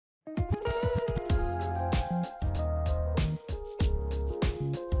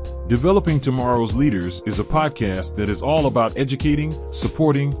Developing Tomorrow's Leaders is a podcast that is all about educating,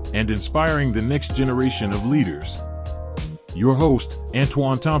 supporting, and inspiring the next generation of leaders. Your host,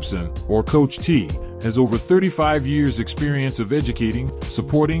 Antoine Thompson, or Coach T, has over 35 years' experience of educating,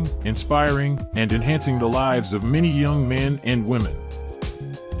 supporting, inspiring, and enhancing the lives of many young men and women.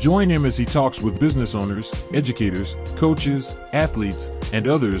 Join him as he talks with business owners, educators, coaches, athletes, and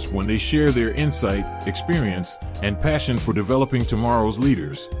others when they share their insight, experience, and passion for developing tomorrow's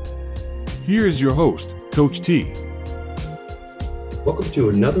leaders. Here is your host, Coach T. Welcome to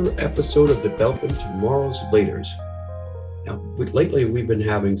another episode of Developing Tomorrow's Leaders. Now, lately we've been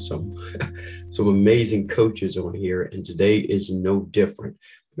having some amazing coaches on here, and today is no different.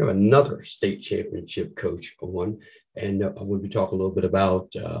 We have another state championship coach on, and I want to be talking a little bit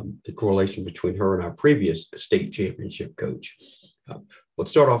about the correlation between her and our previous state championship coach.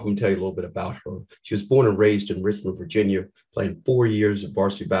 Let's start off and tell you a little bit about her. She was born and raised in Richmond, Virginia, playing 4 years of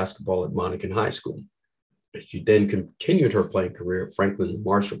varsity basketball at Monacan High School. She then continued her playing career at Franklin and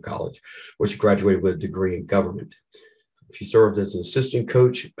Marshall College, where she graduated with a degree in government. She served as an assistant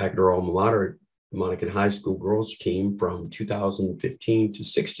coach back at her alma mater at Monacan High School girls team from 2015 to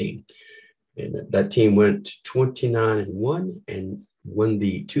 16. And that team went 29-1 and won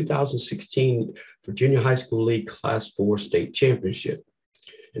the 2016 Virginia High School League Class 4 state championship.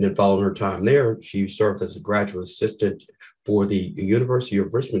 And then following her time there, she served as a graduate assistant for the University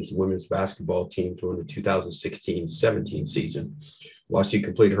of Richmond's women's basketball team during the 2016-17 season, while she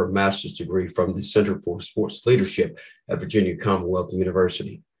completed her master's degree from the Center for Sports Leadership at Virginia Commonwealth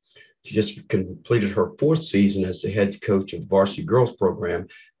University. She just completed her fourth season as the head coach of the varsity girls program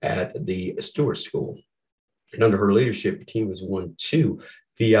at the Stewart School. And under her leadership, the team has won two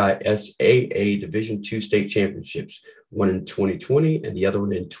VISAA Division II state championships, one in 2020 and the other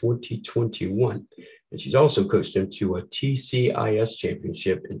one in 2021. And she's also coached them to a TCIS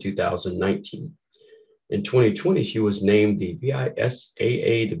championship in 2019. In 2020, she was named the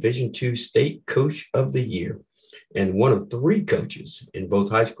VISAA Division II State Coach of the Year and one of three coaches in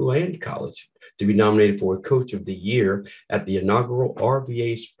both high school and college to be nominated for Coach of the Year at the inaugural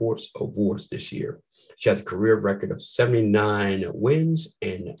RVA Sports Awards this year. She has a career record of 79 wins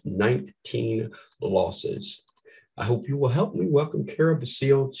and 19 losses. I hope you will help me welcome Kara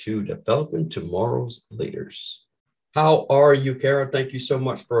Basile to Developing Tomorrow's Leaders. How are you, Kara? Thank you so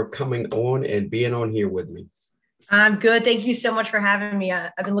much for coming on and being on here with me. I'm good. Thank you so much for having me.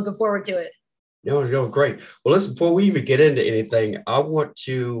 I've been looking forward to it. No, great. Well, listen, before we even get into anything, I want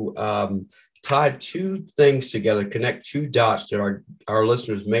to tie two things together, connect two dots that our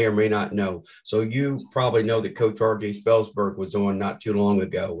listeners may or may not know. So you probably know that Coach R.J. Spellsberg was on not too long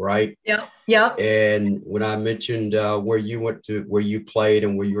ago, right? Yep. And when I mentioned where you went to, where you played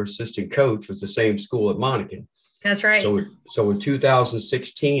and where your assistant coach was the same school at Monacan. That's right. So in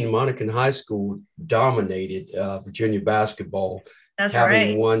 2016, Monacan High School dominated Virginia basketball. That's having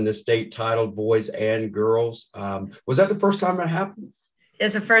right. won the state title, boys and girls. Was that the first time that happened?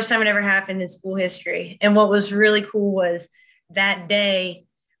 It's the first time it ever happened in school history. And what was really cool was that day,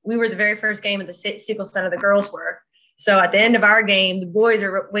 we were the very first game at the Sickle Center, the girls were. So at the end of our game, the boys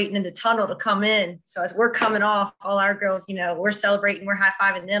are waiting in the tunnel to come in. So as we're coming off, all our girls, we're celebrating, we're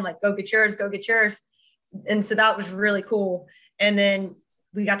high-fiving them like, go get yours, go get yours. And so that was really cool. And then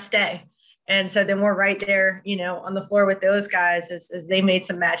we got to stay. And so then we're right there, on the floor with those guys as they made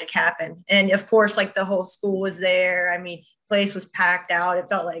some magic happen. And of course, like the whole school was there. I mean, place was packed out. It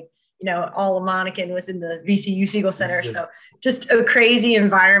felt like, all of Monacan was in the VCU Siegel Center. So just a crazy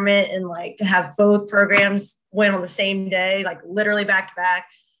environment, and like to have both programs win on the same day, like literally back to back.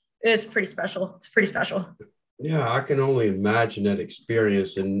 It's pretty special. It's pretty special. Yeah, I can only imagine that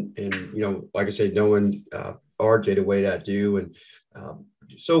experience. And like I said, knowing RJ the way that I do, and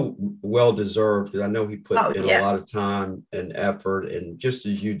so well-deserved, because I know he put in a lot of time and effort, and just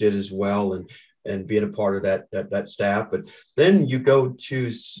as you did as well, and being a part of that staff. But then you go to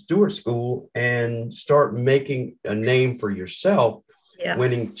Stewart School and start making a name for yourself,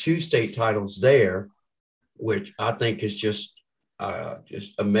 winning two state titles there, which I think is just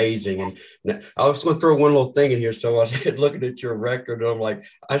amazing. And I was going to throw one little thing in here. So I was looking at your record, and I'm like,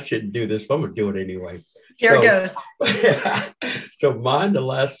 I shouldn't do this, but I'm going to do it anyway. Here it goes. So mine, the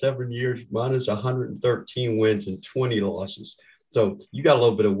last 7 years, mine is 113 wins and 20 losses. So you got a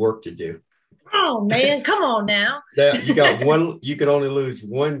little bit of work to do. Oh man, come on now. You got one. You can only lose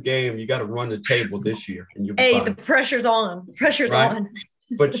one game. You got to run the table this year. And the pressure's on. The pressure's on.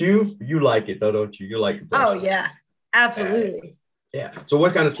 But you like it though, don't you? You like the pressure. Oh yeah, absolutely. Yeah. So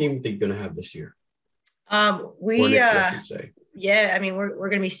what kind of team do you think you're going to have this year? I should say. Yeah, I mean we're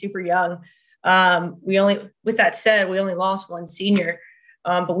going to be super young. With that said, we only lost one senior.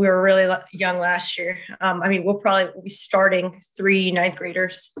 But we were really young last year. We'll probably be starting 3 ninth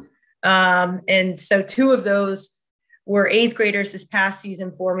graders. And so 2 of those were 8th graders this past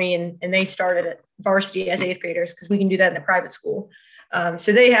season for me, and they started at varsity as 8th graders because we can do that in the private school.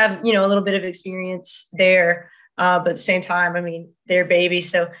 So they have, a little bit of experience there. But at the same time, they're babies.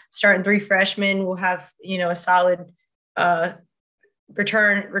 So starting 3 freshmen, we'll have, a solid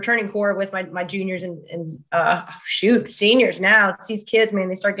returning core with my juniors and seniors now. It's these kids, man,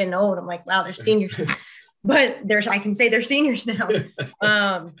 they start getting old. I'm like, wow, they're seniors. But I can say they're seniors now.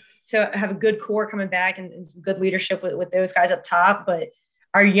 So I have a good core coming back and some good leadership with those guys up top. But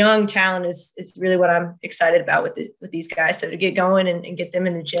our young talent is really what I'm excited about with these guys. So to get going and get them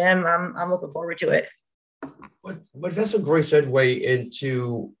in the gym, I'm looking forward to it. But that's a great segue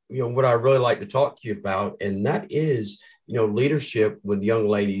into, what I really like to talk to you about. And that is, leadership with young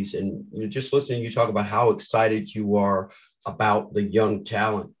ladies. And just listening, you talk about how excited you are about the young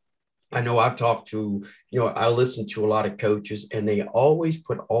talent. I know I've talked to, I listen to a lot of coaches, and they always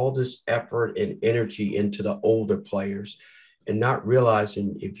put all this effort and energy into the older players and not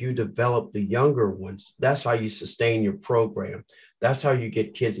realizing if you develop the younger ones, that's how you sustain your program. That's how you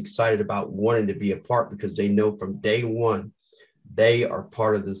get kids excited about wanting to be a part, because they know from day one, they are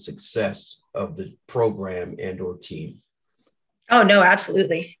part of the success of the program and or team. Oh, no,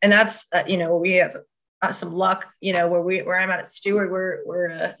 absolutely. And that's, we have some luck, where I'm at Stewart, we're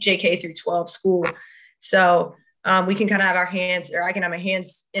a JK through 12 school. So we can kind of have our hands, or I can have my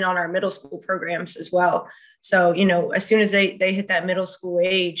hands in on our middle school programs as well. So, as soon as they hit that middle school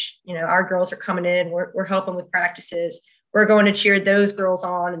age, our girls are coming in, we're helping with practices. We're going to cheer those girls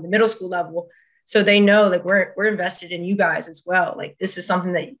on in the middle school level. So they know, like, we're invested in you guys as well. Like, this is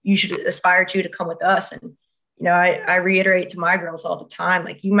something that you should aspire to come with us. And, I reiterate to my girls all the time,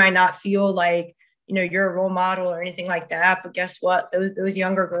 like, you might not feel like, you're a role model or anything like that, but guess what? Those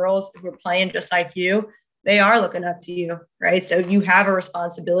younger girls who are playing just like you, they are looking up to you, right? So you have a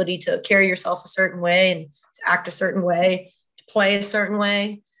responsibility to carry yourself a certain way and to act a certain way, to play a certain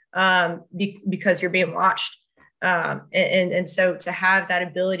way, because you're being watched. And so to have that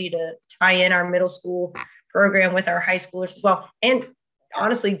ability to tie in our middle school program with our high schoolers as well, and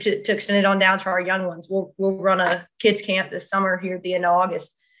honestly, to extend it on down to our young ones, we'll run a kids camp this summer here at the end of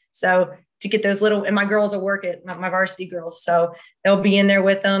August. So to get those little, and my girls will work it, my varsity girls, so they'll be in there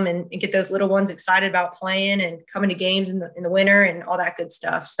with them and get those little ones excited about playing and coming to games in the winter and all that good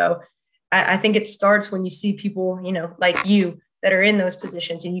stuff. So I think it starts when you see people, like you, that are in those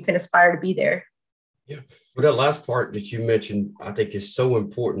positions, and you can aspire to be there. Yeah. But that last part that you mentioned, I think is so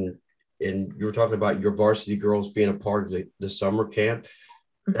important. And you were talking about your varsity girls being a part of the summer camp.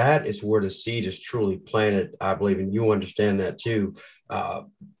 That is where the seed is truly planted, I believe, and you understand that too. I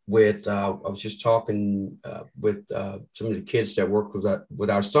was just talking with some of the kids that work with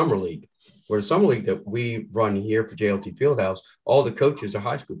our summer league, where the summer league that we run here for JLT Fieldhouse, all the coaches are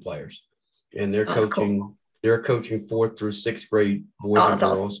high school players, and they're coaching. Cool. They're coaching 4th through 6th grade boys and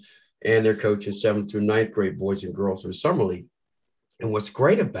girls, awesome. And they're coaching 7th through 9th grade boys and girls for the summer league. And what's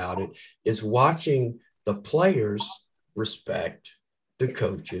great about it is watching the players respect the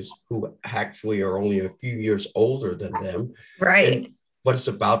coaches who actually are only a few years older than them. Right. But it's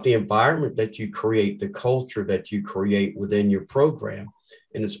about the environment that you create, the culture that you create within your program.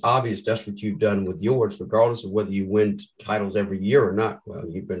 And it's obvious that's what you've done with yours, regardless of whether you win titles every year or not. Well,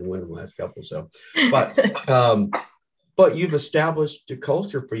 you've been winning the last couple, so. But you've established the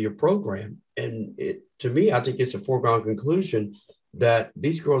culture for your program. And to me, I think it's a foregone conclusion that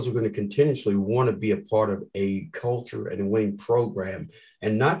these girls are going to continuously want to be a part of a culture and a winning program,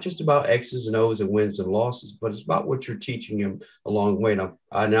 and not just about X's and O's and wins and losses, but it's about what you're teaching them along the way. And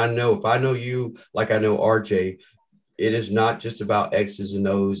I know, if I know you like I know RJ, it is not just about X's and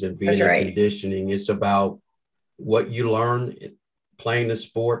O's and being in conditioning. It's about what you learn playing the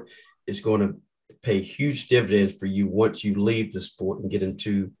sport is going to pay huge dividends for you once you leave the sport and get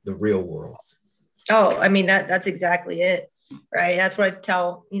into the real world. Oh, that's exactly it. Right. That's what I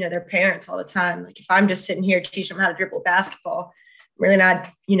tell, their parents all the time. Like, if I'm just sitting here teaching them how to dribble basketball, I'm really not,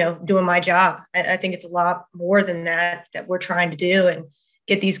 doing my job. I think it's a lot more than that we're trying to do, and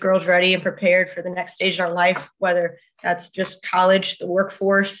get these girls ready and prepared for the next stage in our life, whether that's just college, the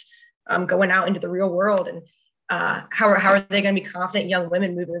workforce, going out into the real world. And how are they going to be confident young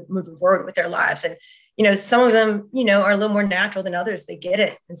women moving forward with their lives? And some of them, are a little more natural than others. They get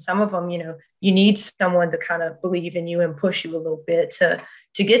it. And some of them, you need someone to kind of believe in you and push you a little bit to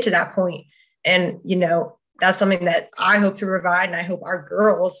get to that point. And, that's something that I hope to provide. And I hope our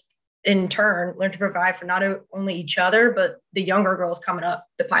girls in turn learn to provide for not only each other, but the younger girls coming up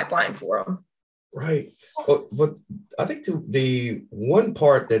the pipeline for them. Right. But I think the one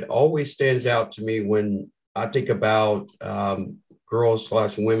part that always stands out to me when I think about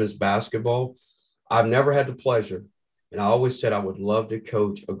girls/women's basketball, I've never had the pleasure, and I always said I would love to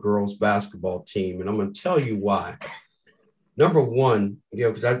coach a girls basketball team, and I'm going to tell you why. Number one,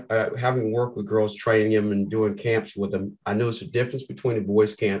 because having worked with girls, training them and doing camps with them, I noticed a difference between the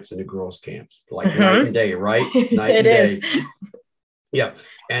boys' camps and the girls' camps, like night and day, right? Night and day. Yeah.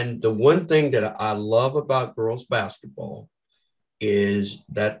 And the one thing that I love about girls basketball is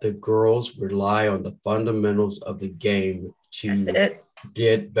that the girls rely on the fundamentals of the game to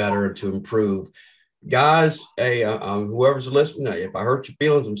get better and to improve. Guys, hey, whoever's listening, if I hurt your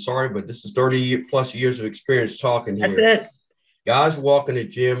feelings, I'm sorry, but this is 30 plus years of experience talking here. That's it. Guys walk in the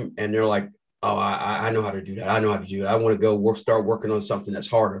gym and they're like, oh, I know how to do that. I know how to do that. I want to go start working on something that's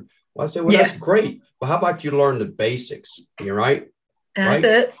harder. Well, I say, well, that's great. Well, how about you learn the basics? You're right. That's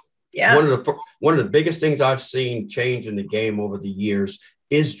it. Yeah. One of the biggest things I've seen change in the game over the years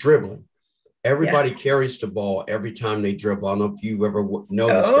is dribbling. Everybody carries the ball every time they dribble. I don't know if you ever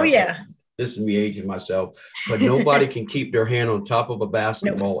noticed that. Oh, yeah. This is me aging myself, but nobody can keep their hand on top of a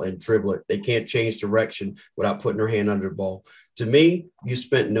basketball and dribble it. They can't change direction without putting their hand under the ball. To me, you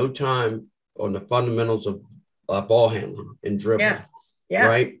spent no time on the fundamentals of ball handling and dribbling. Yeah.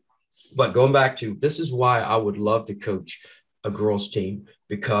 Right. But going back to, this is why I would love to coach a girls team,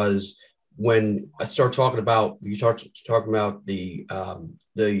 because when I start talking about, you start talking about the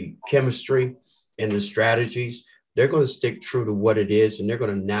chemistry and the strategies, they're going to stick true to what it is, and they're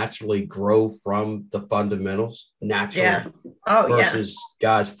going to naturally grow from the fundamentals naturally versus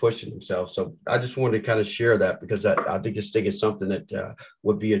guys pushing themselves. So I just wanted to kind of share that, because I think this thing is something that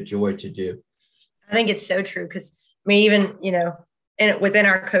would be a joy to do. I think it's so true, because I mean, even, within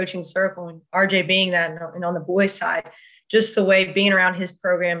our coaching circle, and RJ being that, and on the boys' side, just the way being around his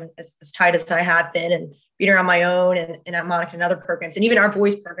program as tight as I have been, and being around my own and at Monica and other programs, and even our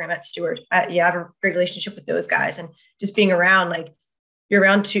boys program at Stewart. I have a great relationship with those guys, and just being around, like, you're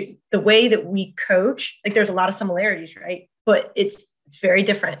around to the way that we coach, like, there's a lot of similarities, right? But it's very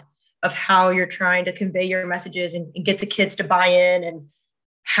different of how you're trying to convey your messages and get the kids to buy in, and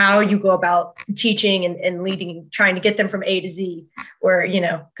how you go about teaching and leading, trying to get them from A to Z, where,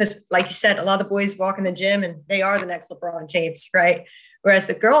 because like you said, a lot of the boys walk in the gym and they are the next LeBron James, right? Whereas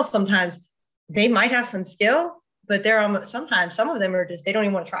the girls, sometimes they might have some skill, but sometimes some of them are just, they don't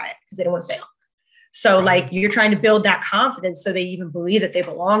even want to try it because they don't want to fail. So like, you're trying to build that confidence so they even believe that they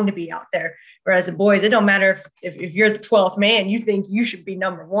belong to be out there. Whereas the boys, it don't matter if you're the 12th man, you think you should be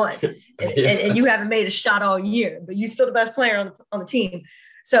number one, and you haven't made a shot all year, but you're still the best player on the team.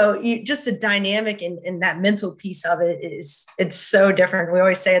 So just the dynamic and that mental piece of it's so different. We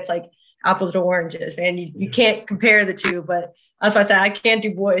always say it's like apples to oranges, man. You can't compare the two, but that's why I say I can't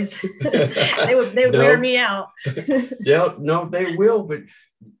do boys. They would wear me out. Yeah, no, they will. But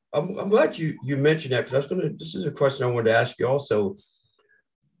I'm glad you mentioned that, because this is a question I wanted to ask you also.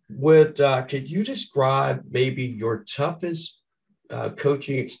 Could you describe maybe your toughest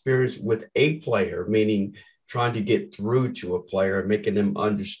coaching experience with a player, meaning trying to get through to a player and making them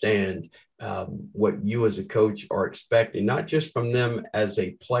understand what you as a coach are expecting, not just from them as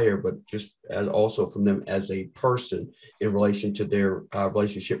a player, but just also from them as a person in relation to their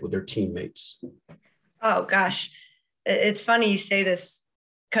relationship with their teammates? Oh, gosh. It's funny you say this,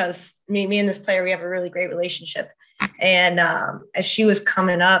 because me and this player, we have a really great relationship. And as she was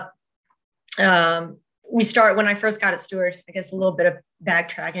coming up, when I first got at Stewart, I guess a little bit of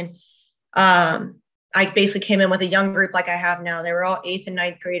backtracking. I basically came in with a young group like I have now. They were all 8th and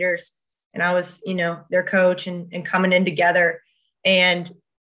 9th graders, and I was, their coach and coming in together. And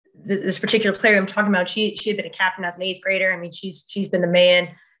this particular player I'm talking about, she had been a captain as an 8th grader. I mean, she's been the man,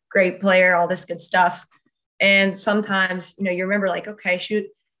 great player, all this good stuff. And sometimes, you remember, like, okay, shoot,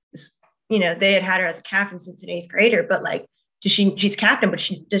 they had her as a captain since an 8th grader, but like, she's captain, but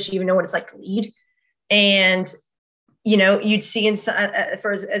does she even know what it's like to lead? And you'd see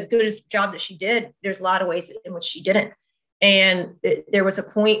for as good as job that she did, there's a lot of ways in which she didn't. And there was a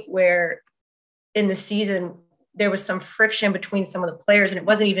point where in the season, there was some friction between some of the players, and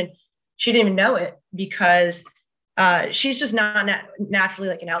she didn't even know it, because she's just not naturally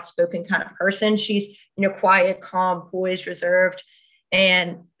like an outspoken kind of person. She's, quiet, calm, poised, reserved.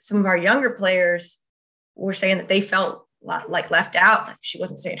 And some of our younger players were saying that they felt like left out, like she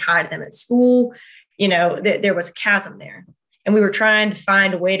wasn't saying hi to them at school. There was a chasm there, and we were trying to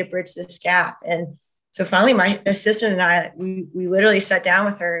find a way to bridge this gap. And so finally my assistant and I, we literally sat down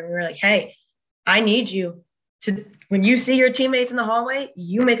with her, and we were like, hey, I need you to, when you see your teammates in the hallway,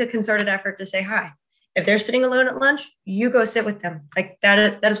 you make a concerted effort to say hi. If they're sitting alone at lunch, you go sit with them. Like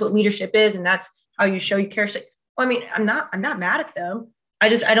that is what leadership is. And that's how you show you care. Like, well, I mean, I'm not mad at them. I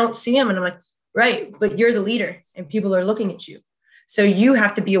don't see them. And I'm like, right, but you're the leader and people are looking at you. So you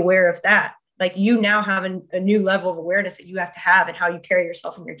have to be aware of that. Like you now have a new level of awareness that you have to have in how you carry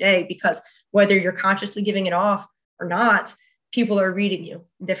yourself in your day, because whether you're consciously giving it off or not, people are reading you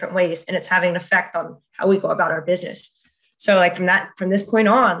in different ways, and it's having an effect on how we go about our business. So like from this point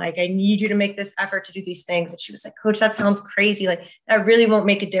on, like, I need you to make this effort to do these things. And she was like, Coach, that sounds crazy. Like that really won't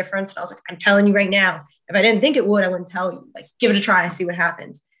make a difference. And I was like, I'm telling you right now, if I didn't think it would, I wouldn't tell you. Like, give it a try and see what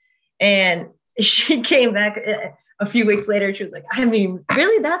happens. And she came back a few weeks later. She was like, I mean,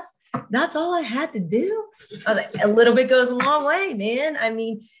 really, that's all I had to do. I was like, a little bit goes a long way, man. I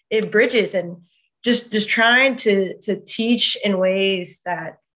mean, it bridges, and just trying to teach in ways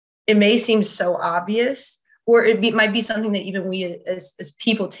that it may seem so obvious, or might be something that even we as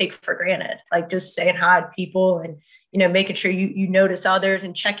people take for granted, like just saying hi to people and, making sure you notice others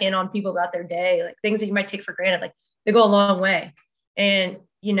and check in on people about their day, like things that you might take for granted, like they go a long way. And,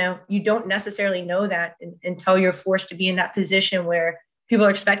 you don't necessarily know that until you're forced to be in that position where people are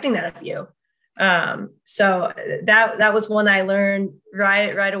expecting that of you. So that was one I learned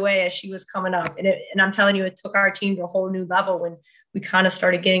right away as she was coming up. And I'm telling you, it took our team to a whole new level when we kind of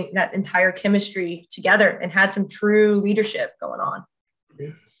started getting that entire chemistry together and had some true leadership going on.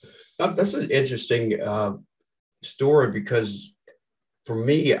 Yeah. That's an interesting story, because for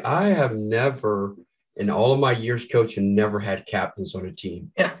me, I have never, in all of my years coaching, never had captains on a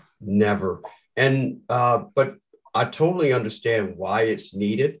team. Yeah. Never. And, but I totally understand why it's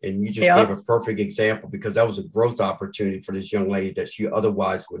needed. And you just gave a perfect example, because that was a growth opportunity for this young lady that she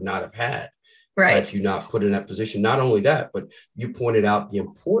otherwise would not have had. Right. If you not put in that position. Not only that, but you pointed out the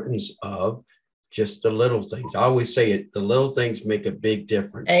importance of just the little things. I always say it, the little things make a big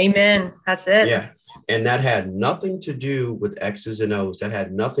difference. Amen. That's it. Yeah. And that had nothing to do with X's and O's. That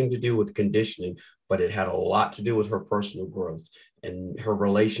had nothing to do with conditioning, but it had a lot to do with her personal growth and her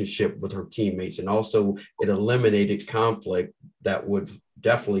relationship with her teammates. And also it eliminated conflict that would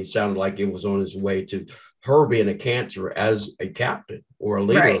definitely sound like it was on its way to her being a cancer as a captain or a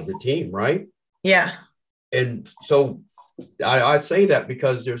leader of the team, right? Yeah. And so I say that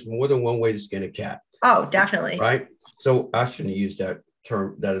because there's more than one way to skin a cat. Oh, definitely. Right. So I shouldn't use that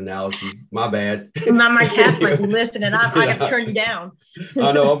term, that analogy. My bad. My cats might be listening. I got to turn you down.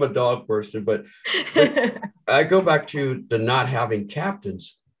 I know I'm a dog person, but I go back to the not having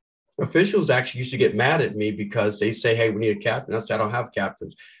captains. Officials actually used to get mad at me because they say, hey, we need a captain. I said, I don't have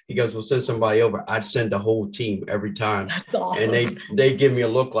captains. He goes, well, send somebody over. I'd send the whole team every time. That's awesome. And they give me a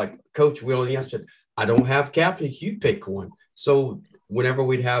look like, Coach, we only, I said, I don't have captains. You pick one. So whenever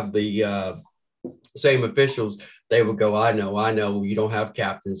we'd have the same officials, they would go, I know you don't have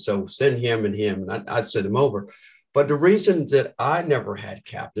captains. So send him and him. And I'd send them over. But the reason that I never had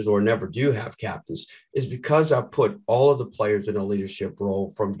captains or never do have captains is because I put all of the players in a leadership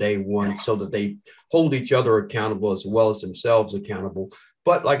role from day one so that they hold each other accountable as well as themselves accountable.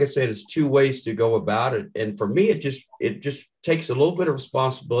 But like I said, it's two ways to go about it. And for me, it just takes a little bit of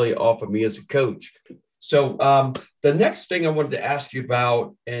responsibility off of me as a coach. So the next thing I wanted to ask you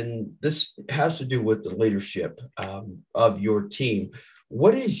about, and this has to do with the leadership of your team.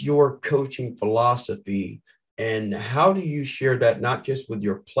 What is your coaching philosophy? And how do you share that, not just with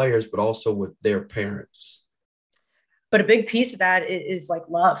your players, but also with their parents? But a big piece of that is like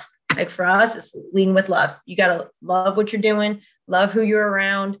love. Like for us, it's leading with love. You got to love what you're doing, love who you're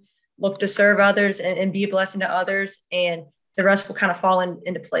around, look to serve others and be a blessing to others. And the rest will kind of fall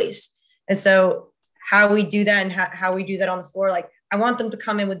into place. And so how we do that and how we do that on the floor, like I want them to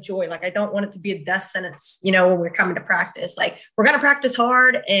come in with joy. Like, I don't want it to be a death sentence, when we're coming to practice. Like, we're going to practice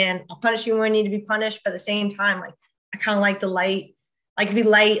hard and I'll punish you when I need to be punished. But at the same time, like, I kind of like to be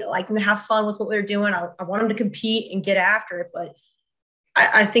light, like to have fun with what we're doing. I want them to compete and get after it. But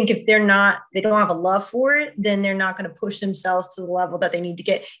I think if they don't have a love for it, then they're not going to push themselves to the level that they need to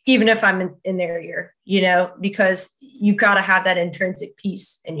get, even if I'm in their ear, because you got to have that intrinsic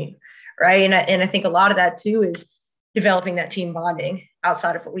piece in you. Right. And I think a lot of that too is developing that team bonding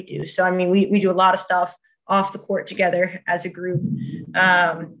outside of what we do. So, I mean, we do a lot of stuff off the court together as a group.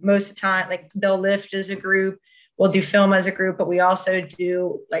 Most of the time, like they'll lift as a group, we'll do film as a group, but we also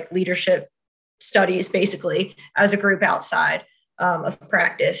do like leadership studies basically as a group outside of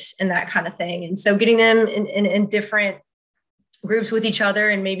practice and that kind of thing. And so getting them in different groups with each other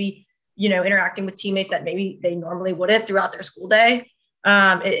and maybe, interacting with teammates that maybe they normally wouldn't throughout their school day.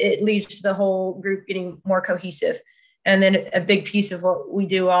 It leads to the whole group getting more cohesive. And then a big piece of what we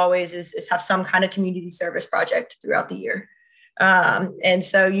do always is have some kind of community service project throughout the year. And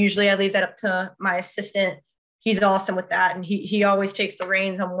so usually I leave that up to my assistant. He's awesome with that. And he always takes the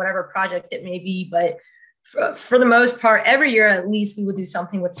reins on whatever project it may be. But for the most part, every year at least we will do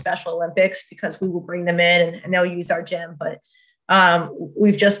something with Special Olympics because we will bring them in and they'll use our gym. But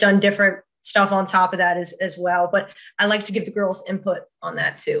we've just done different stuff on top of that as well. But I like to give the girls input on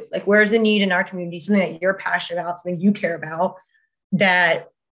that too. Like, where's the need in our community, something that you're passionate about, something you care about, that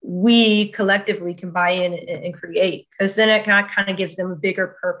we collectively can buy in and create, because then it kind of gives them a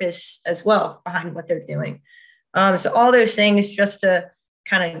bigger purpose as well behind what they're doing. So all those things just to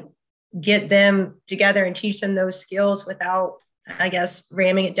kind of get them together and teach them those skills without, I guess,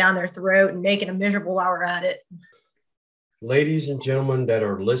 ramming it down their throat and making them miserable while we're at it. Ladies and gentlemen that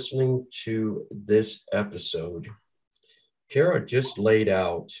are listening to this episode, Kara just laid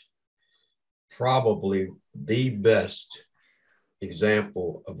out probably the best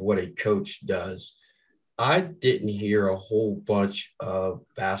example of what a coach does. I didn't hear a whole bunch of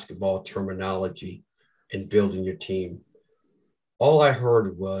basketball terminology in building your team. All I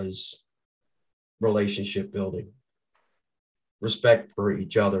heard was relationship building, respect for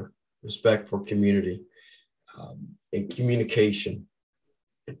each other, respect for community, and communication.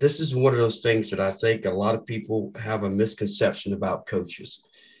 This is one of those things that I think a lot of people have a misconception about coaches.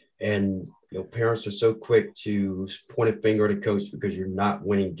 And parents are so quick to point a finger at a coach because you're not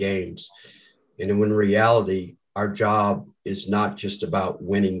winning games. And when in reality, our job is not just about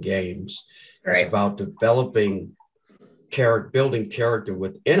winning games. Right. It's about developing building character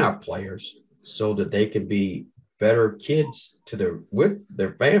within our players so that they can be better kids with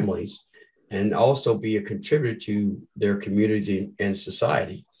their families and also be a contributor to their community and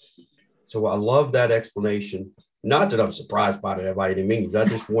society. So I love that explanation. Not that I'm surprised by it by any means. I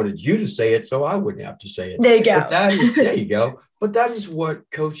just wanted you to say it so I wouldn't have to say it. There you go. There you go. But that is what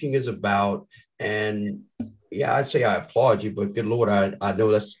coaching is about. And yeah, I say I applaud you, but good Lord, I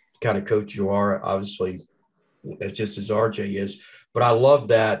know that's the kind of coach you are. Obviously, it's just as RJ is. But I love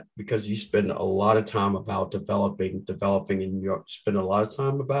that because you spend a lot of time about developing, and you spend a lot of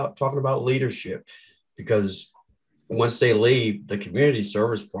time about talking about leadership, because once they leave, the community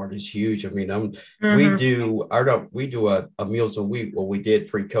service part is huge. I mean, we do a Meals on Wheels. Well, we did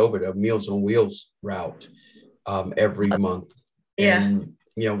pre-COVID a Meals on Wheels route every month. Yeah. And,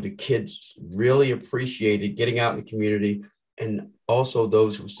 the kids really appreciated getting out in the community. And also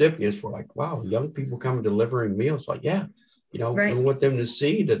those recipients were like, wow, young people coming delivering meals. Like, yeah, right. We want them to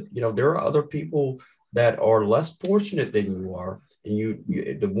see that, there are other people that are less fortunate than you are. And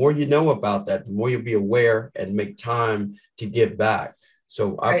you the more you know about that, the more you'll be aware and make time to give back.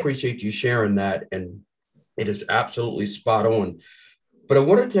 So I appreciate you sharing that. And it is absolutely spot on. But I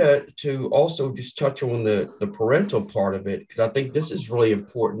wanted to also just touch on the parental part of it, because I think this is really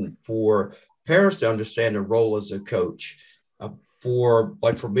important for parents to understand their role as a coach.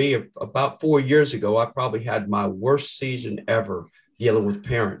 For me, about 4 years ago, I probably had my worst season ever dealing with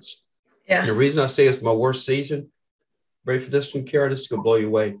parents. Yeah. And the reason I say it's my worst season, ready for this one, Kara? This is going to blow you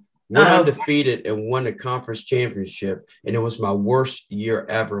away. Went undefeated and won the conference championship. And it was my worst year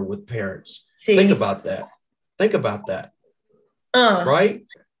ever with parents. See? Think about that. Right?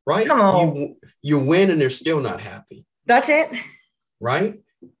 Come on. You win and they're still not happy. That's it. Right?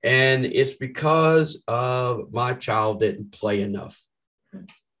 And it's because of my child didn't play enough.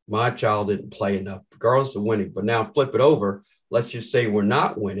 Regardless of winning. But now flip it over. Let's just say we're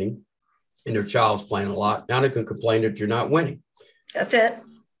not winning and their child's playing a lot. Now they can complain that you're not winning. That's it.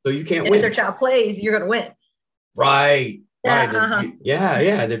 So you can't and win. If their child plays, you're going to win. Right. Yeah, right. uh-huh.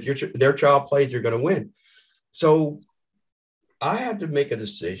 And if their child plays, you're going to win. So I had to make a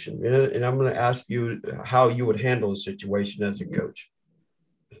decision, and I'm going to ask you how you would handle a situation as a coach.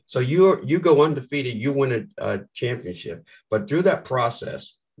 So you go undefeated, you win a championship, but through that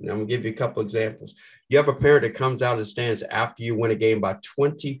process, and I'm going to give you a couple examples. You have a parent that comes out of the stands after you win a game by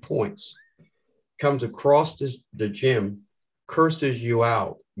 20 points, comes across the gym, curses you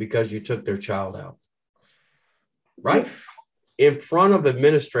out because you took their child out, right? In front of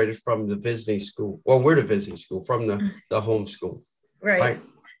administrators from the visiting school. Well, we're the visiting school, from the home school. Right.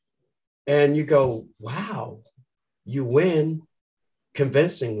 And you go, wow, you win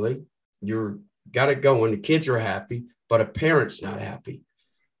convincingly. You got it going. The kids are happy, but a parent's not happy.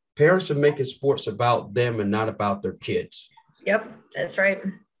 Parents are making sports about them and not about their kids. Yep, that's right.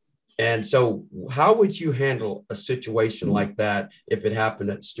 And so how would you handle a situation like that if it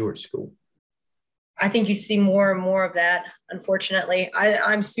happened at Stewart School? I think you see more and more of that, unfortunately.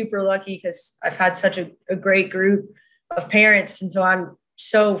 I'm super lucky because I've had such a great group of parents. And so I'm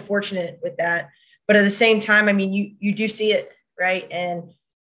so fortunate with that. But at the same time, I mean, you do see it, right? And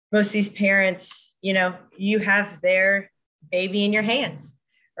most of these parents, you have their baby in your hands,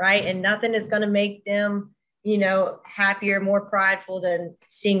 right? And nothing is going to make them, happier, more prideful than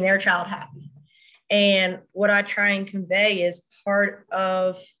seeing their child happy. And what I try and convey is part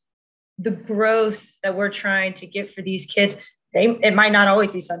of the growth that we're trying to get for these kids. It might not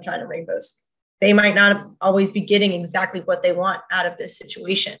always be sunshine and rainbows. They might not always be getting exactly what they want out of this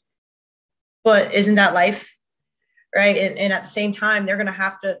situation. But isn't that life? Right. And at the same time, they're going to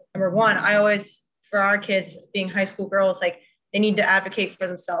have to, number one, for our kids being high school girls, like they need to advocate for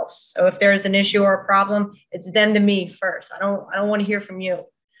themselves. So if there's an issue or a problem, it's them to me first. I don't want to hear from you.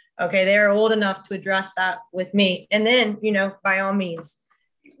 Okay. They're old enough to address that with me. And then, by all means,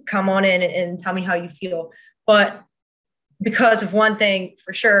 come on in and tell me how you feel. But because of one thing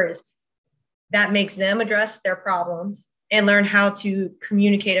for sure is that makes them address their problems and learn how to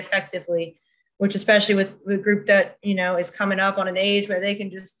communicate effectively, which especially with the group that, is coming up on an age where they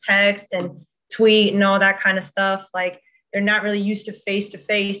can just text and tweet and all that kind of stuff. Like they're not really used to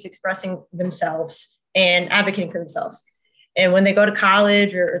face-to-face expressing themselves and advocating for themselves. And when they go to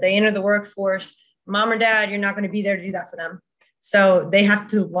college or they enter the workforce, mom or dad, you're not going to be there to do that for them. So they have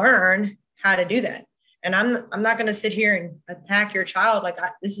to learn how to do that. And I'm not going to sit here and attack your child. Like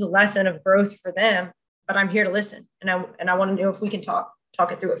this is a lesson of growth for them, but I'm here to listen. And I want to know if we can talk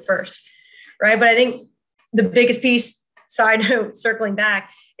it through it first. Right. But I think the biggest piece, side note, circling back,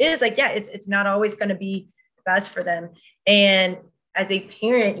 is like, it's not always going to be best for them. And as a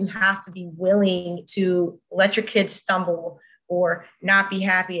parent, you have to be willing to let your kids stumble or not be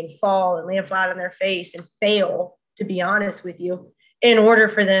happy and fall and land flat on their face and fail, to be honest with you, in order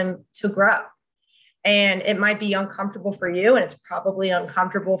for them to grow. And it might be uncomfortable for you, and it's probably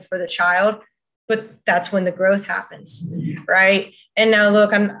uncomfortable for the child, but that's when the growth happens, right? And now,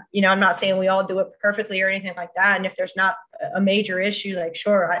 look, I'm not saying we all do it perfectly or anything like that. And if there's not a major issue, like,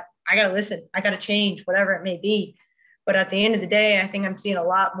 sure, I got to listen, I got to change, whatever it may be. But at the end of the day, I think I'm seeing a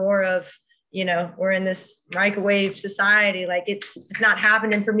lot more of, we're in this microwave society. Like it's not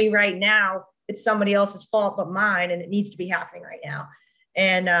happening for me right now. It's somebody else's fault but mine, and it needs to be happening right now.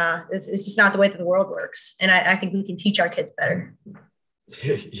 And it's just not the way that the world works. And I think we can teach our kids better.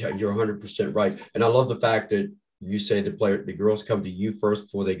 Yeah, you're 100% right. And I love the fact that you say the girls come to you first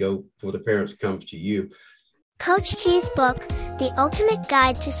before the parents come to you. Coach T's book, The Ultimate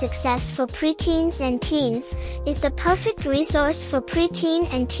Guide to Success for Preteens and Teens, is the perfect resource for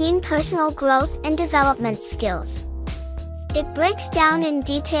preteen and teen personal growth and development skills. It breaks down in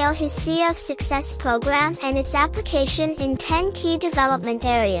detail his CF Success program and its application in 10 key development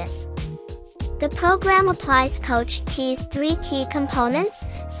areas. The program applies Coach T's 3 key components: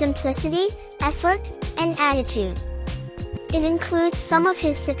 simplicity, effort, and attitude. It includes some of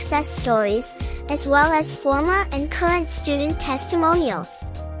his success stories, as well as former and current student testimonials.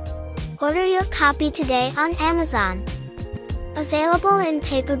 Order your copy today on Amazon. Available in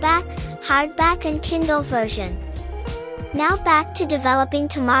paperback, hardback, and Kindle version. Now back to developing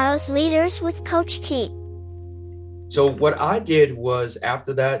tomorrow's leaders with Coach T. So what I did was,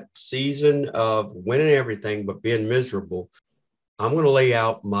 after that season of winning everything but being miserable, I'm going to lay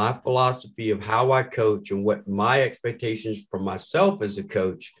out my philosophy of how I coach and what my expectations from myself as a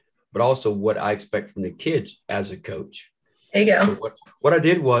coach, but also what I expect from the kids as a coach. There you go. So what I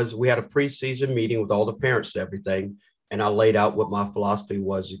did was, we had a preseason meeting with all the parents and everything, and I laid out what my philosophy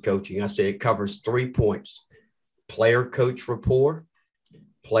was in coaching. I said it covers 3 points: player-coach rapport,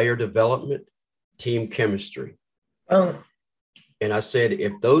 player development, team chemistry. Oh. And I said,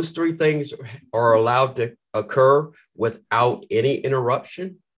 if those 3 things are allowed to occur without any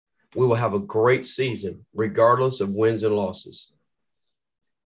interruption, we will have a great season, regardless of wins and losses.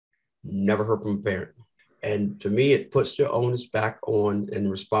 Never heard from a parent. And to me, it puts the onus back on and the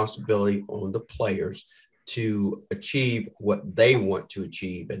responsibility on the players to achieve what they want to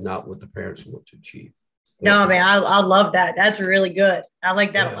achieve and not what the parents want to achieve. No, man, I love that. That's really good. I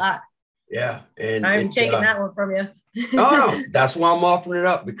like that a lot. Yeah. And I'm taking that one from you. No, that's why I'm offering it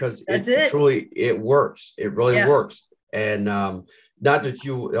up, because it works. It really works. And not that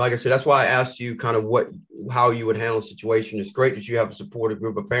you, like I said, that's why I asked you kind of how you would handle a situation. It's great that you have a supportive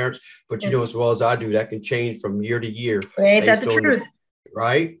group of parents, but you know as well as I do, that can change from year to year. Ain't that the truth?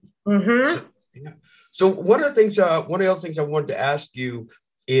 Right? Mm-hmm. So one of the other things I wanted to ask you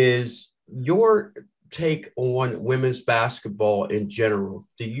is your take on women's basketball in general.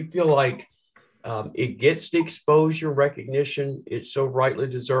 Do you feel like it gets the exposure, recognition it so rightly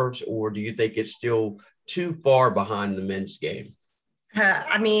deserves, or do you think it's still too far behind the men's game?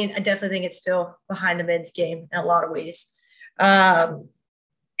 I mean, I definitely think it's still behind the men's game in a lot of ways. And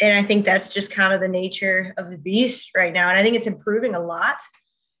I think that's just kind of the nature of the beast right now. And I think it's improving a lot.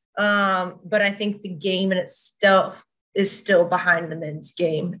 But I think the game in itself is still behind the men's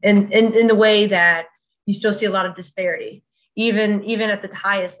game. And in the way that you still see a lot of disparity, even at the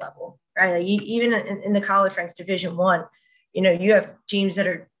highest level, right? Like even in the college ranks, Division I, you have teams that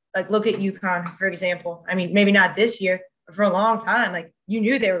are like, look at UConn, for example. I mean, maybe not this year, but for a long time, like you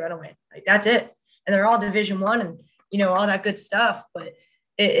knew they were going to win. Like that's it. And they're all Division I and, all that good stuff. But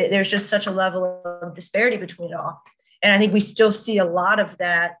there's just such a level of disparity between it all. And I think we still see a lot of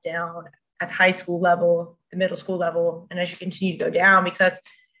that down at the high school level, the middle school level, and as you continue to go down, because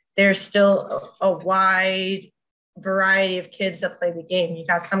there's still a wide variety of kids that play the game. You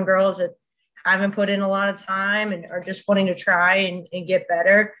got some girls that haven't put in a lot of time and are just wanting to try and get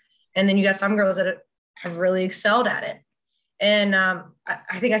better. And then you got some girls that have really excelled at it. And I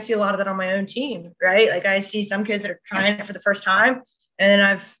think I see a lot of that on my own team, right? Like I see some kids that are trying it for the first time. And then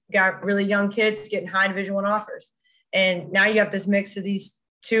I've got really young kids getting high Division I offers. And now you have this mix of these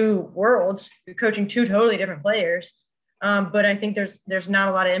two worlds. You're coaching two totally different players. But I think there's not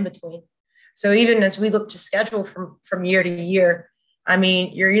a lot of in between. So even as we look to schedule from year to year, I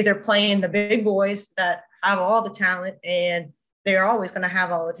mean, you're either playing the big boys that have all the talent and they're always going to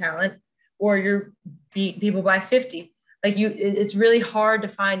have all the talent, or you're beat people by 50. Like it's really hard to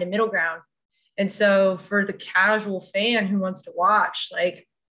find a middle ground. And so for the casual fan who wants to watch, like,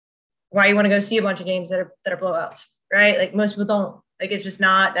 why you want to go see a bunch of games that are blowouts, right? Like most people don't. Like it's just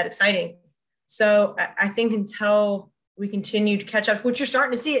not that exciting. So I think until we continue to catch up, which you're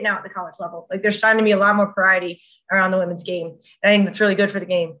starting to see it now at the college level, like there's starting to be a lot more variety around the women's game. And I think that's really good for the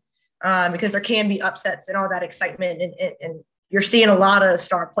game because there can be upsets and all that excitement. And you're seeing a lot of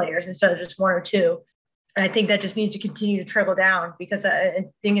star players instead of just one or two. And I think that just needs to continue to trickle down because I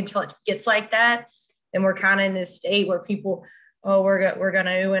think until it gets like that, then we're kind of in this state where people, we're going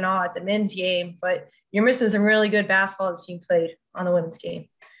to ooh and ah at the men's game, but you're missing some really good basketball that's being played on the women's game.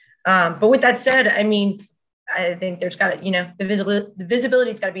 But with that said, I mean, I think there's got to, the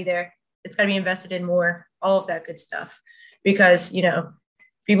visibility's got to be there. It's got to be invested in more, all of that good stuff, because,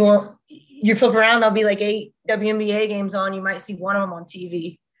 people, you flip around, there'll be like 8 WNBA games on, you might see one of them on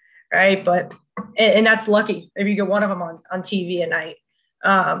TV, right? But, and that's lucky if you get one of them on TV at night.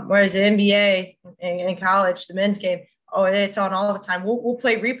 Whereas the NBA and college, the men's game, it's on all the time. We'll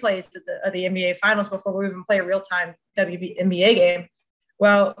play replays of the NBA finals before we even play a real-time WNBA game.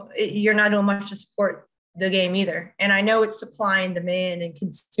 Well, you're not doing much to support the game either. And I know it's supply and demand and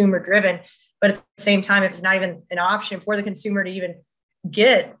consumer driven, but at the same time, if it's not even an option for the consumer to even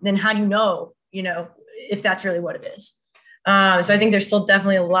get, then how do you know, if that's really what it is? So I think there's still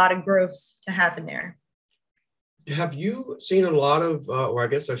definitely a lot of growth to happen there. Have you seen a lot of, or I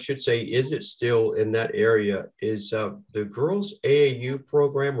guess I should say, is it still in that area? Is the girls' AAU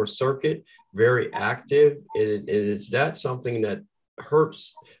program or circuit very active? And is that something that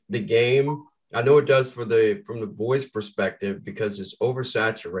hurts the game? I know it does from the boys' perspective because it's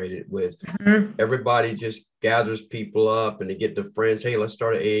oversaturated with everybody just gathers people up and they get the friends. Hey, let's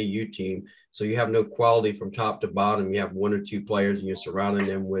start an AAU team. So you have no quality from top to bottom. You have 1 or 2 players and you're surrounding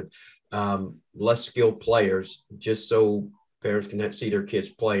them with less skilled players just so parents can see their kids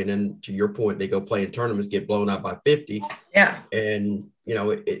play. And then to your point, they go play in tournaments, get blown out by 50. Yeah. And,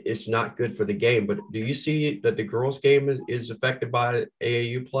 it's not good for the game. But do you see that the girls' game is affected by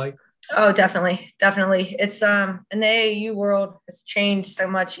AAU play? Oh, definitely. Definitely. It's in the AAU world has changed so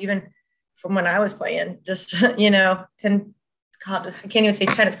much, even from when I was playing, just, 10, God, I can't even say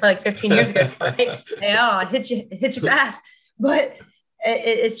 10, it's probably like 15 years ago. Right? Yeah, it hits you fast, but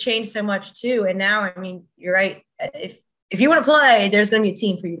it's changed so much too. And now, I mean, you're right. If you want to play, there's going to be a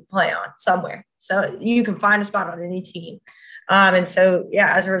team for you to play on somewhere. So you can find a spot on any team. And so,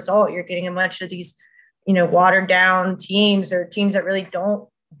 yeah, as a result, you're getting a bunch of these, watered down teams or teams that really don't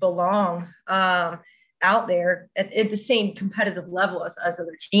belong out there at the same competitive level as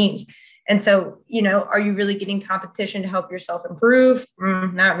other teams. And so, are you really getting competition to help yourself improve?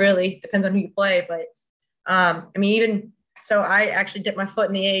 Not really. Depends on who you play. But I mean, even so, I actually dipped my foot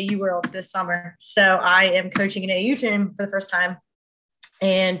in the AAU world this summer. So I am coaching an AAU team for the first time.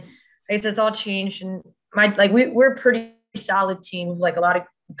 And I guess it's all changed. And we're a pretty solid team with like a lot of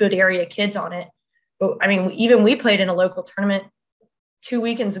good area kids on it. But I mean, even we played in a local tournament 2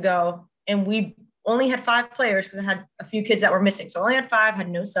 weekends ago, and we only had 5 players because I had a few kids that were missing. So I only had 5, had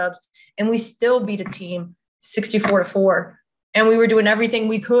no subs, and we still beat a team 64-4. And we were doing everything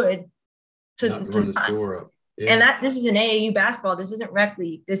we could to run the score up. Yeah. And this is an AAU basketball. This isn't rec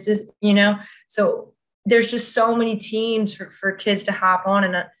league. This is, so there's just so many teams for kids to hop on,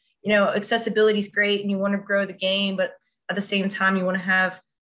 and accessibility is great and you want to grow the game, but at the same time, you want to have,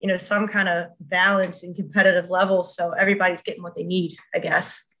 some kind of balance and competitive level. So everybody's getting what they need, I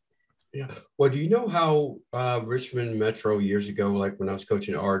guess. Yeah. Well, do you know how Richmond Metro years ago, like when I was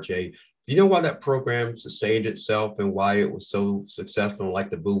coaching at RJ, do you know why that program sustained itself and why it was so successful, like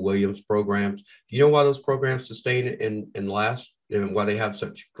the Boo Williams programs? Do you know why those programs sustain it and last and why they have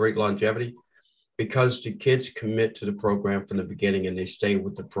such great longevity? Because the kids commit to the program from the beginning and they stay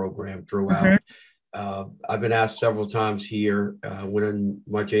with the program throughout. Mm-hmm. I've been asked several times here when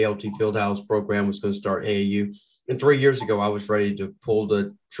my JLT Fieldhouse program was going to start AAU. And 3 years ago, I was ready to pull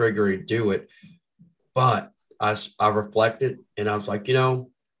the trigger and do it. But I reflected and I was like,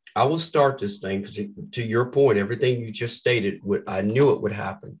 I will start this thing because to your point, everything you just stated, I knew it would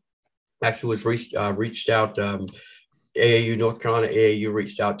happen. Actually, was reached out. AAU North Carolina AAU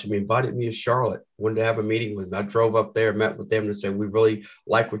reached out to me, invited me to Charlotte, wanted to have a meeting with me. I drove up there, met with them, and said, we really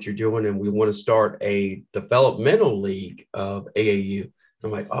like what you're doing, and we want to start a developmental league of AAU.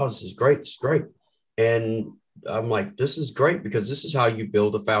 I'm like, oh, this is great. It's great. And I'm like, this is great because this is how you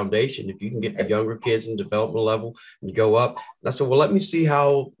build a foundation. If you can get the younger kids in developmental level and go up. And I said, well, let me see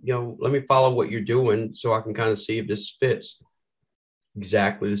how, let me follow what you're doing so I can kind of see if this fits.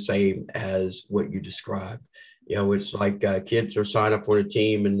 Exactly the same as what you described. It's like kids are signed up for a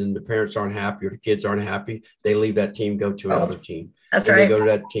team and then the parents aren't happy or the kids aren't happy. They leave that team, go to another team. That's and right. They go to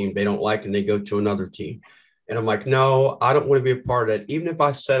that team they don't like and they go to another team. And I'm like, no, I don't want to be a part of that. Even if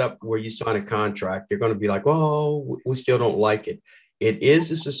I set up where you sign a contract, you're going to be like, oh, we still don't like it. It is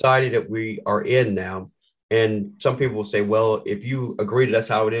the society that we are in now. And some people will say, well, if you agree that's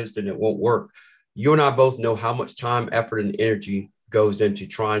how it is, then it won't work. You and I both know how much time, effort, and energy goes into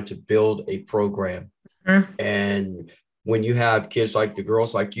trying to build a program. Mm-hmm. And when you have kids like the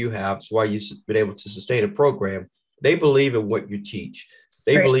girls like you have, it's why you've been able to sustain a program. They believe in what you teach.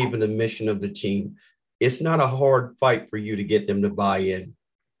 They Right. believe in the mission of the team. It's not a hard fight for you to get them to buy in.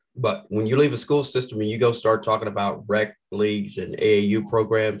 But when you leave a school system and you go start talking about rec leagues and AAU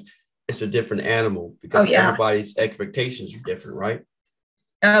programs, it's a different animal because everybody's expectations are different, right?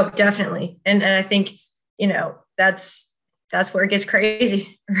 Oh, definitely. And I think, that's where it gets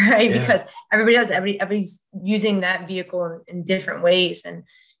crazy, right? Yeah. Because everybody's using that vehicle in different ways and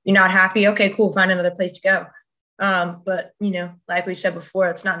you're not happy. Okay, cool. Find another place to go. But like we said before,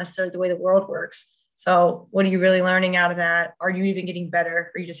 it's not necessarily the way the world works. So what are you really learning out of that? Are you even getting better?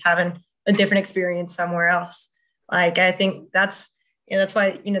 Or are you just having a different experience somewhere else? Like, I think that's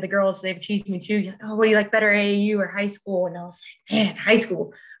why, the girls, they've teased me too. Oh, what do you like better, AAU or high school? And I was like, man, high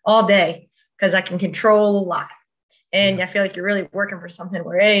school all day because I can control a lot. And I feel like you're really working for something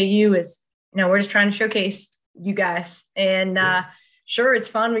where AAU is, we're just trying to showcase you guys. And sure, it's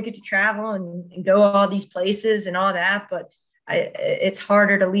fun. We get to travel and go all these places and all that. But it's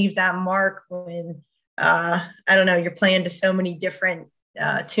harder to leave that mark when, you're playing to so many different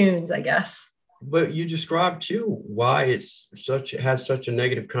tunes, I guess. But you described too why it has such a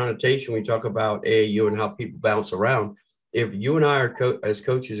negative connotation when we talk about AAU and how people bounce around. If you and I are as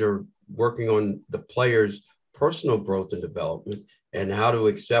coaches are working on the players' personal growth and development and how to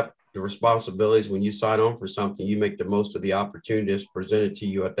accept the responsibilities when you sign on for something, you make the most of the opportunities presented to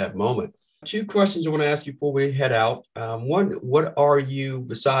you at that moment. 2 questions I want to ask you before we head out. One, what are you,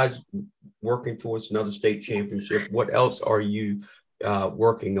 besides working towards another state championship, what else are you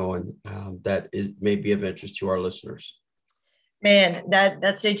working on that may be of interest to our listeners? Man,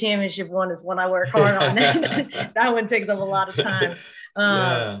 that state championship one is one I work hard on. That one takes up a lot of time.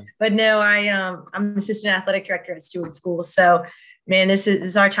 But no, I'm assistant athletic director at Stewart School. So, man, this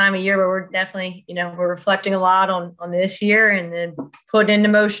is our time of year where we're definitely, we're reflecting a lot on this year and then putting into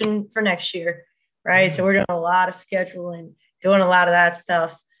motion for next year, right? Mm-hmm. So we're doing a lot of scheduling, doing a lot of that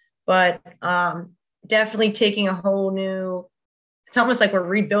stuff, but definitely taking a whole new. It's almost like we're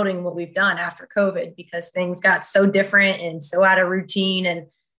rebuilding what we've done after COVID because things got so different and so out of routine. And,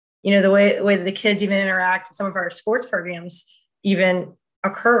 the way that the kids even interact with some of our sports programs even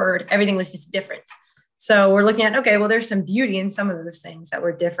occurred, everything was just different. So we're looking at, okay, well, there's some beauty in some of those things that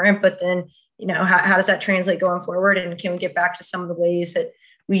were different, but then, how does that translate going forward? And can we get back to some of the ways that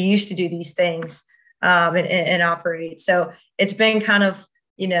we used to do these things and operate? So it's been kind of,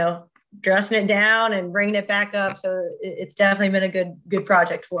 dressing it down and bringing it back up. So it's definitely been a good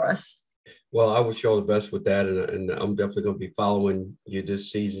project for us. Well, I wish you all the best with that. And I'm definitely going to be following you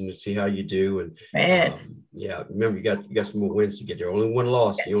this season to see how you do. And remember, you got some more wins to get there. Only one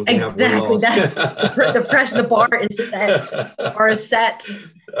loss. You only have one loss. That's the pressure. The bar is set. The bar is set.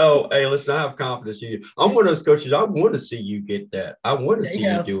 Oh, hey, listen, I have confidence in you. I'm one of those coaches. I want to see you get that. I want to see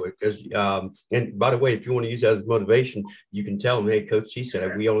you do it because, and by the way, if you want to use that as motivation, you can tell them, hey, Coach T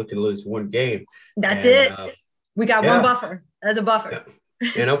said we only can lose one game. That's it. We got one buffer as a buffer.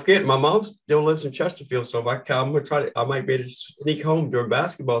 And don't forget, my mom still lives in Chesterfield, so I'm gonna try to. I might be able to sneak home during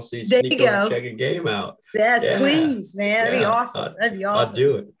basketball season, There sneak you over, go. check a game out. Yes, Yeah, please, man. That'd be yeah, awesome. That'd be I'll awesome.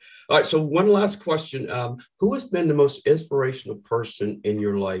 do it. All right. So one last question: who has been the most inspirational person in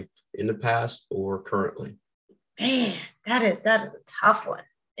your life in the past or currently? Man, that is a tough one.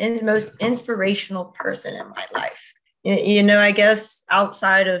 And the most inspirational person in my life. I guess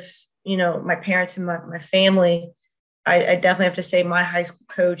outside of, my parents and my family, I definitely have to say my high school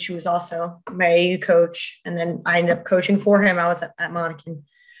coach, who was also my AU coach. And then I ended up coaching for him. I was at Monacan,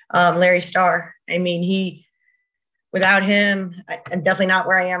 Larry Starr. I mean, without him, I'm definitely not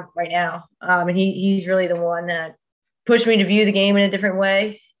where I am right now. And he's really the one that pushed me to view the game in a different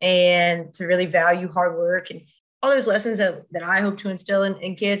way and to really value hard work and all those lessons that I hope to instill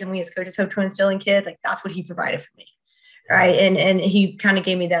in kids, and we as coaches hope to instill in kids. Like, that's what he provided for me. Right. And he kind of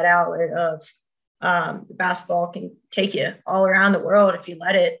gave me that outlet of basketball can take you all around the world if you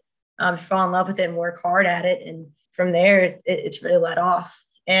let it, if you fall in love with it and work hard at it. And from there, it's really let off.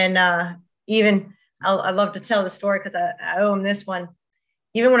 And I love to tell the story because I owe him this one.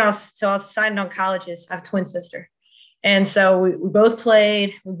 Even when I was signed on colleges, I have a twin sister. And so we both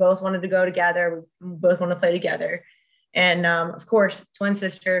played. We both wanted to go together. We both want to play together. And of course, twin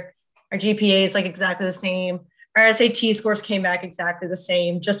sister, our GPA is like exactly the same. Our SAT scores came back exactly the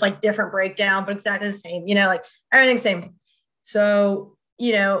same, just like different breakdown, but exactly the same, like everything's same. So,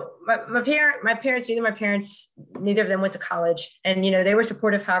 my parents, neither of them went to college, and, they were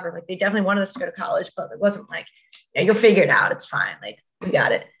supportive. However, like, they definitely wanted us to go to college, but it wasn't like, yeah, you'll figure it out. It's fine. Like, we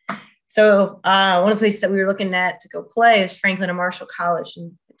got it. So one of the places that we were looking at to go play is Franklin and Marshall College.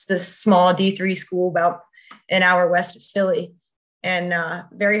 And it's this small D3 school about an hour west of Philly, and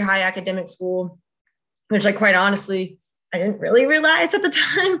very high academic school, which, like, quite honestly, I didn't really realize at the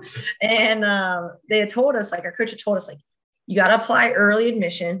time. And they had told us, like, our coach had told us, like, you got to apply early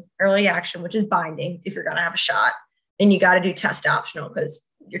admission, early action, which is binding if you're going to have a shot. And you got to do test optional because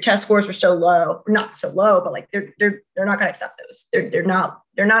your test scores are so low, not so low, but like they're not going to accept those. They're not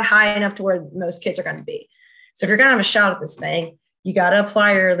high enough to where most kids are going to be. So if you're going to have a shot at this thing, you got to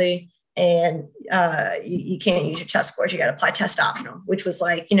apply early, and you can't use your test scores. You got to apply test optional, which was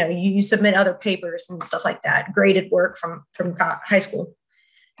like, you submit other papers and stuff like that, graded work from high school.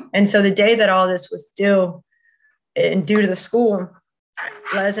 And so the day that all this was due, and due to the school,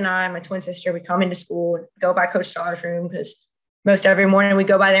 Les and I, my twin sister, we come into school and go by Coach Starr's room because most every morning we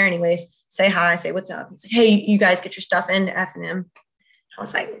go by there anyways, say hi, say what's up. It's like, hey, you guys get your stuff into F&M. I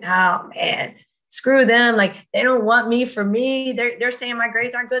was like, no, man, screw them. Like, they don't want me for me. They're saying my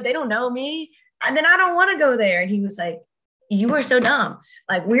grades aren't good. They don't know me. And then I don't want to go there. And he was like, you are so dumb.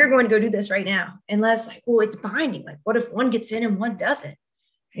 Like, we're going to go do this right now. And Les like, well, it's binding. Like, what if one gets in and one doesn't?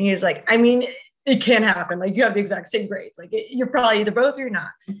 And he was like, I mean, it can't happen. Like, you have the exact same grades. Like, you're probably either both or you're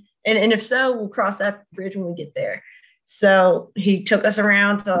not. And if so, we'll cross that bridge when we get there. So he took us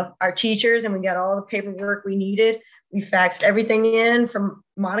around to our teachers, and we got all the paperwork we needed. We faxed everything in from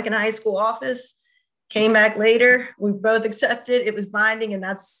Monacan High School office, came back later. We both accepted. It was binding, and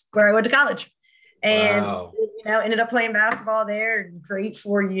that's where I went to college. And, Wow. Ended up playing basketball there. Great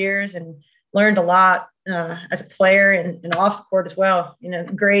 4 years, and learned a lot as a player and off the court as well.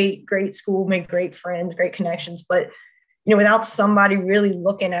 Great school, made great friends, great connections. But, without somebody really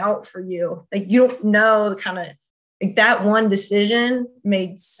looking out for you, like, you don't know the kind of, like, that one decision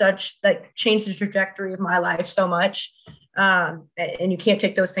changed the trajectory of my life so much. And you can't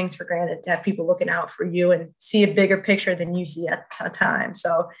take those things for granted, to have people looking out for you and see a bigger picture than you see at the time.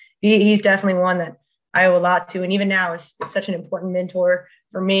 So he's definitely one that I owe a lot to. And even now is such an important mentor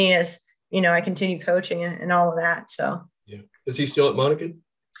for me as, I continue coaching and all of that. So yeah. Is he still at Monacan?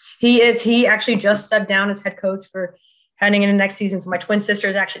 He is. He actually just stepped down as head coach for heading into next season. So my twin sister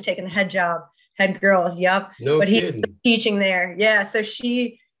is actually taking the head girls. Yep. No but kidding. He's teaching there. Yeah. So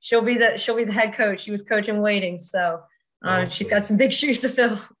she'll be the head coach. She was coaching waiting. So Awesome. She's got some big shoes to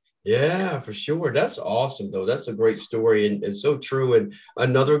fill. Yeah, for sure. That's awesome, though. That's a great story, and it's so true. And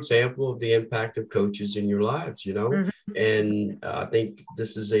another example of the impact of coaches in your lives, Mm-hmm. And I think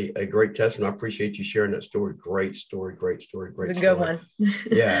this is a great testament. I appreciate you sharing that story. Great story. It's a good one.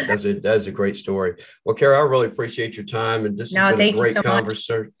 Yeah, that's a great story. Well, Kara, I really appreciate your time, and this has been a great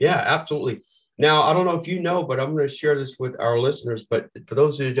conversation. Yeah, absolutely. Now, I don't know if you know, but I'm going to share this with our listeners. But for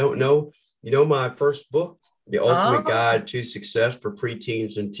those who don't know, my first book, The Ultimate Guide to Success for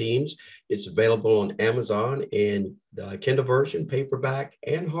Preteens and Teens. It's available on Amazon in the Kindle version, paperback,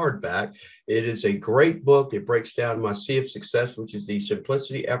 and hardback. It is a great book. It breaks down my C of success, which is the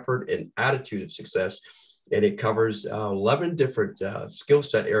simplicity, effort, and attitude of success. and it covers 11 different skill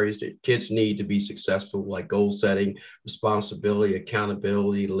set areas that kids need to be successful, like goal setting, responsibility,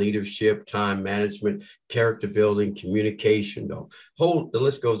 accountability, leadership, time management, character building, communication. The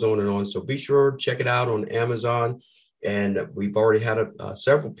list goes on and on. So be sure to check it out on Amazon. And we've already had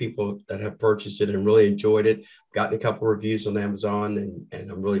several people that have purchased it and really enjoyed it. Gotten a couple of reviews on Amazon,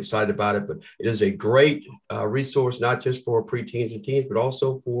 and I'm really excited about it. But it is a great resource, not just for preteens and teens, but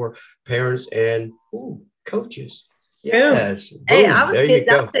also for parents and coaches. Yes. Boom. Hey, I was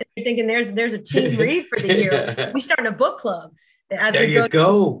sitting here thinking there's a team read for the year. We're starting a book club. There you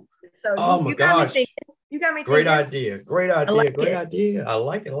go. So oh my gosh. You got me Great thinking. idea. Great idea. I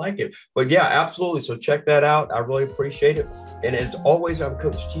like it. But yeah, absolutely. So check that out. I really appreciate it. And as always, I'm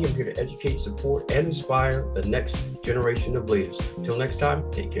Coach T. I'm here to educate, support, and inspire the next generation of leaders. Till next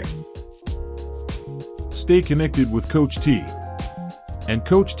time, take care. Stay connected with Coach T and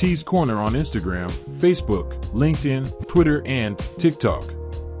Coach T's Corner on Instagram, Facebook, LinkedIn, Twitter, and TikTok.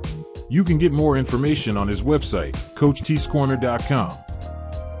 You can get more information on his website, CoachT'sCorner.com.